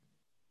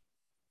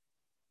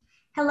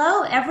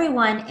Hello,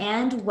 everyone,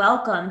 and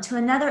welcome to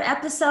another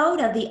episode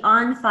of the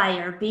On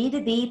Fire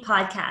B2B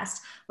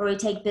podcast, where we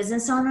take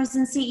business owners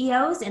and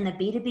CEOs in the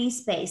B2B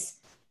space.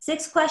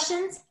 6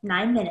 questions,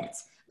 9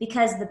 minutes,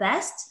 because the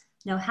best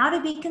know how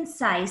to be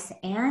concise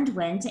and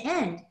when to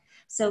end.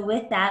 So,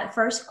 with that,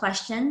 first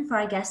question for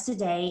our guest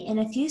today, in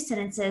a few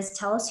sentences,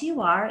 tell us who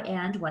you are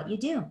and what you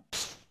do.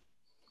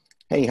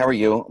 Hey, how are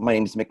you? My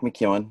name is Mick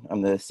McEwen.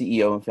 I'm the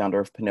CEO and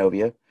founder of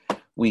Panovia.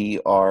 We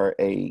are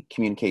a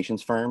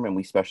communications firm and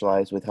we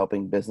specialize with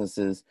helping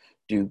businesses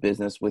do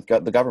business with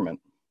the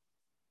government.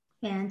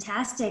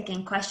 Fantastic.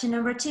 And question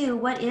number two,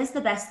 what is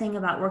the best thing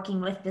about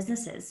working with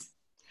businesses?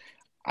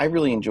 I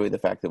really enjoy the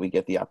fact that we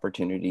get the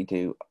opportunity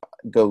to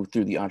go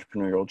through the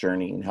entrepreneurial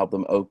journey and help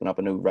them open up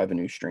a new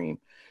revenue stream.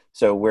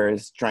 So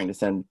whereas trying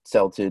to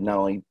sell to not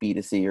only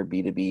B2C or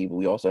B2B, but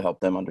we also help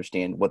them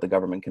understand what the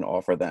government can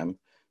offer them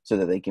so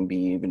that they can be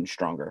even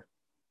stronger.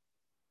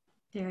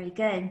 Very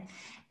good.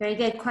 Very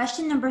good.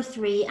 Question number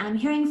three. I'm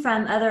hearing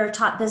from other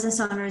top business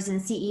owners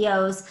and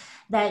CEOs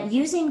that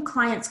using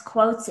clients'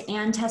 quotes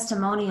and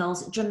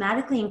testimonials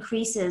dramatically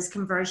increases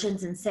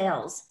conversions and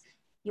sales.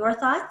 Your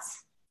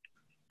thoughts?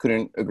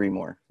 Couldn't agree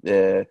more.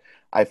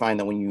 I find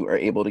that when you are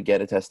able to get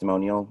a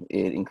testimonial,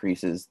 it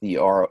increases the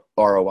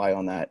ROI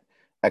on that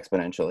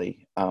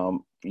exponentially.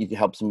 It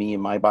helps me in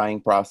my buying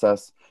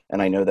process,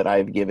 and I know that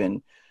I've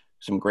given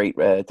some great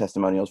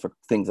testimonials for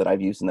things that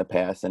I've used in the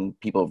past, and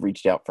people have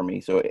reached out for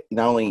me. So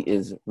not only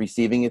is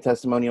receiving a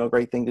testimonial a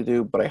great thing to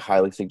do, but I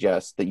highly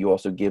suggest that you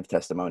also give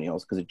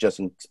testimonials because it just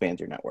expands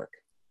your network.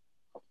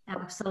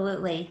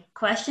 Absolutely.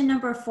 Question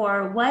number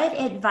four. What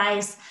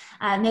advice,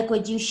 Nick,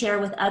 would you share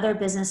with other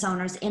business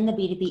owners in the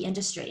B2B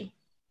industry?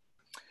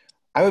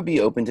 I would be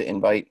open to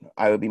invite.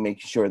 I would be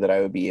making sure that I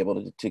would be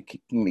able to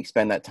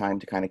spend that time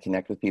to kind of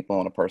connect with people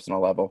on a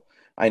personal level.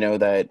 I know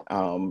that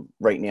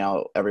right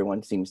now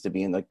everyone seems to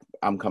be in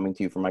I'm coming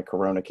to you from my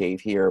Corona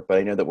cave here, but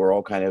I know that we're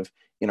all kind of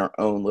in our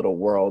own little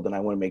world. And I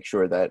want to make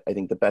sure that I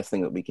think the best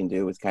thing that we can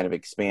do is kind of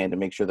expand and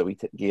make sure that we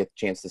get a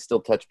chance to still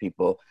touch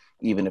people,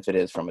 even if it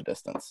is from a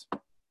distance.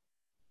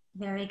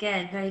 Very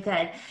good. Very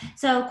good.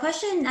 So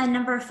question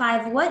number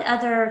five, what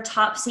other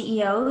top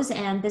CEOs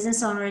and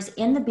business owners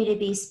in the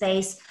B2B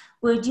space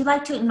would you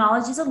like to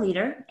acknowledge as a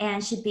leader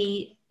and should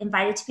be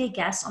invited to be a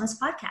guest on this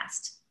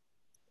podcast?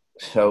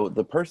 So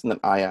the person that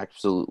I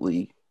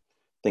absolutely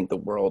think the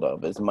world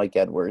of is Mike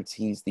Edwards.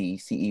 He's the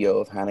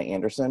CEO of Hannah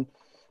Anderson.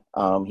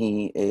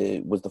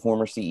 He was the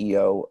former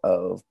CEO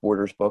of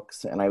Borders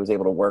Books, and I was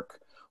able to work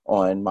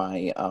on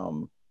my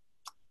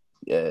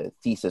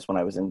thesis when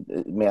I was in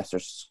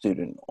master's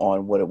student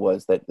on what it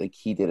was that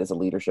he did as a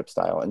leadership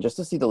style. And just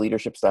to see the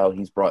leadership style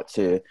he's brought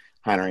to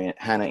Hannah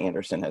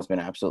Anderson has been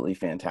absolutely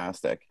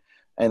fantastic.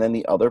 And then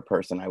the other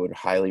person I would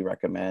highly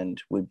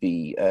recommend would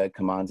be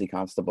Kamanzi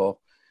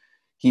Constable.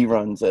 He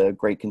runs a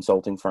great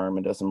consulting firm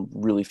and does some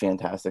really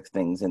fantastic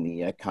things in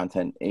the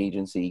content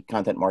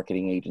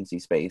marketing agency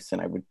space.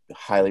 And I would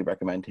highly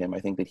recommend him.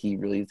 I think that he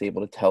really is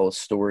able to tell a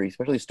story,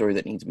 especially a story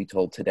that needs to be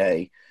told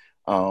today,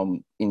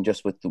 in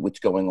just with what's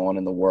going on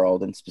in the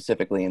world and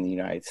specifically in the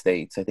United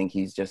States. I think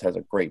he's just has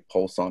a great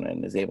pulse on it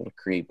and is able to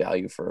create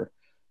value for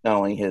not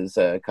only his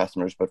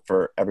customers, but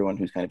for everyone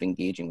who's kind of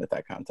engaging with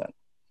that content.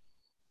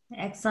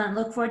 Excellent.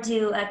 Look forward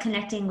to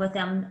connecting with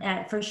them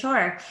for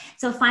sure.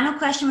 So final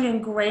question, we're doing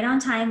great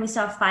on time. We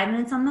still have 5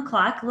 minutes on the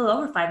clock, a little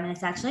over 5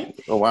 minutes actually.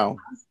 Oh, wow.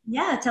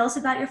 Yeah, tell us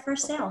about your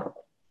first sale.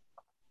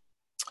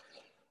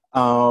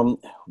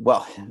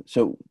 Well,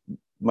 so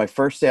my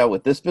first sale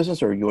with this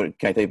business, or can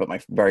I tell you about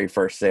my very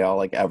first sale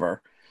like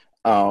ever?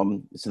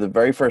 So the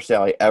very first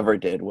sale I ever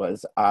did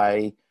was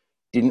I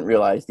didn't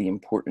realize the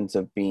importance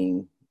of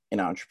being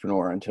an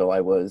entrepreneur until I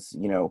was,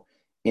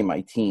 in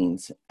my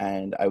teens,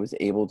 and I was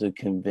able to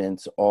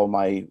convince all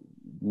my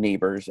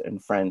neighbors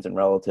and friends and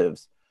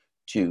relatives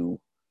to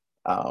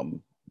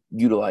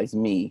utilize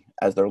me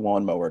as their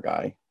lawnmower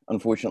guy.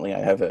 Unfortunately, I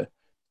have a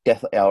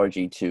death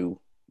allergy to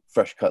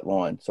fresh cut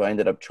lawn, so I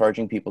ended up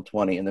charging people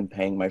 20 and then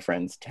paying my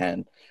friends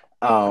 10.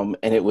 And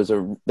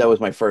that was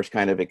my first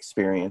kind of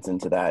experience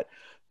into that.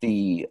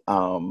 The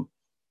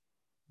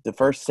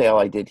first sale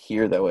I did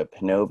here though at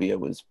Panovia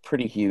was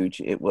pretty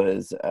huge.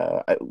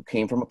 I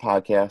came from a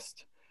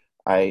podcast.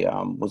 I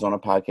was on a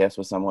podcast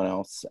with someone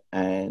else,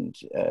 and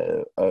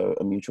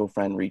a mutual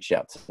friend reached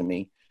out to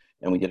me,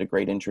 and we did a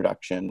great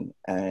introduction.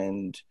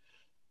 And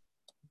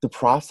the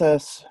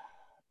process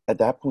at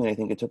that point, I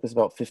think it took us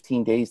about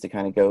 15 days to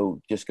kind of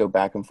go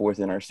back and forth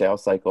in our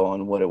sales cycle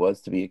and what it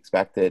was to be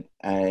expected.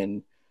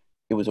 And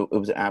it was an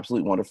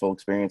absolutely wonderful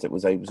experience. I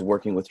was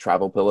working with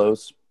travel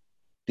pillows,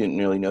 didn't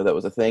really know that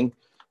was a thing,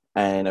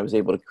 and I was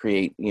able to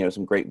create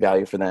some great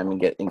value for them and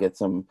get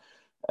some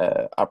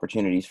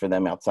opportunities for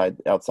them outside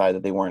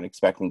that they weren't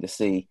expecting to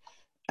see.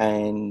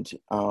 And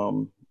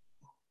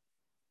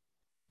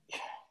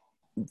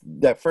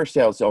that first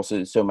sale is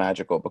also so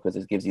magical because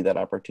it gives you that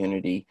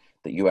opportunity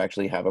that you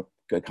actually have a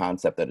good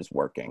concept that is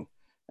working.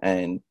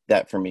 And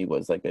that for me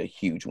was like a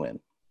huge win.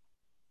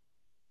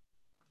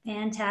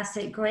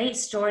 Fantastic. Great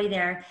story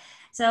there.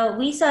 So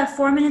we still have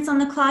 4 minutes on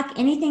the clock.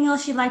 Anything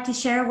else you'd like to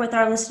share with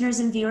our listeners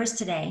and viewers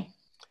today?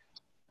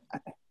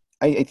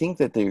 I think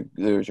that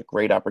there's a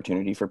great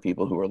opportunity for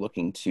people who are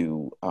looking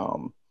to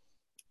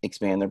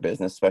expand their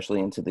business, especially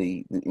into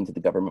the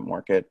government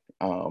market.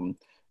 And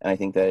I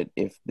think that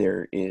if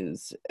there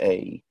is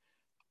a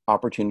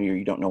opportunity or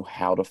you don't know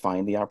how to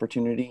find the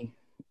opportunity,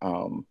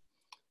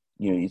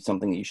 it's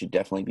something that you should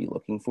definitely be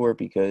looking for,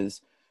 because,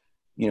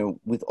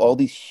 with all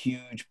these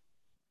huge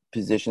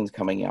positions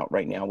coming out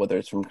right now, whether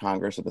it's from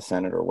Congress or the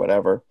Senate or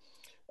whatever,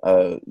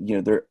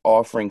 they're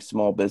offering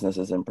small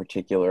businesses in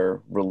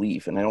particular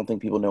relief. And I don't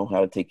think people know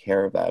how to take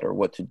care of that or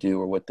what to do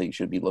or what they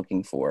should be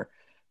looking for.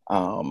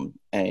 And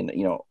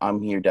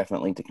I'm here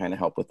definitely to kind of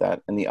help with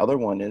that. And the other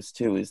one is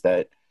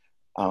that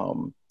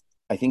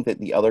I think that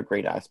the other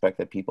great aspect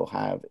that people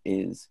have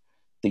is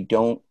they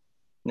don't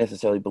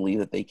necessarily believe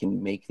that they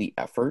can make the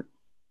effort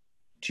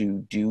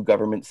to do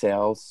government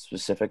sales,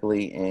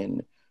 specifically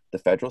in the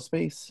federal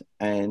space.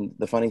 And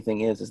the funny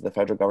thing is the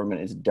federal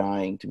government is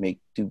dying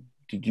to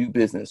do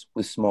business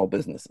with small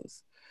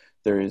businesses.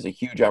 There is a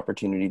huge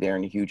opportunity there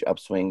and a huge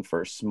upswing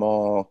for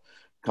small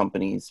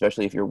companies,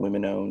 especially if you're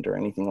women owned or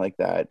anything like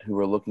that, who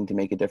are looking to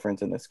make a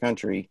difference in this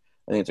country.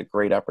 I think it's a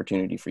great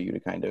opportunity for you to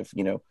kind of,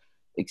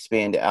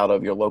 expand out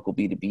of your local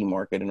B2B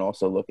market and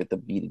also look at the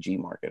B2G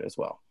market as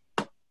well.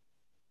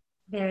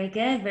 Very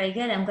good. Very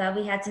good. I'm glad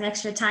we had some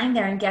extra time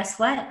there. And guess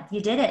what? You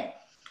did it.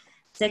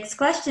 6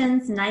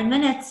 questions, 9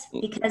 minutes,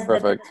 because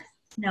Perfect.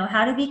 Know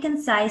how to be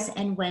concise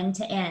and when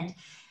to end.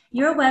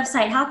 Your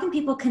website, how can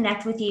people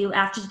connect with you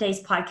after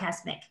today's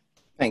podcast, Mick?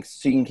 Thanks.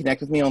 So you can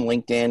connect with me on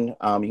LinkedIn.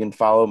 You can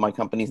follow my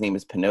company's name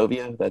is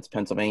Pannovia. That's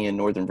Pennsylvania and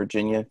Northern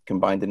Virginia,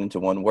 combined it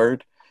into one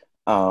word.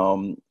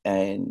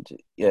 And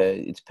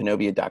it's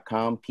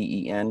Pannovia.com,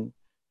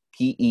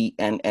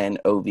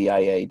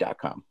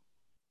 PENNOVIA.com.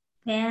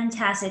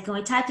 Fantastic. And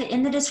we typed it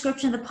in the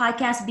description of the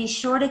podcast. Be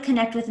sure to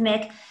connect with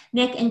Mick.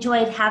 Mick,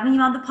 enjoyed having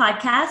you on the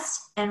podcast.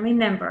 And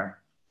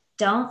remember,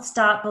 don't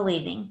stop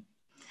believing.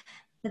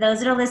 For those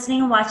that are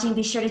listening and watching,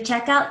 be sure to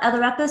check out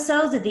other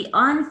episodes of the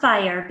On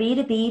Fire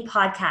B2B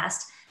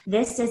podcast.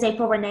 This is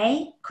April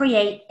Renee.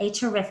 Create a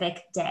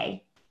terrific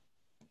day.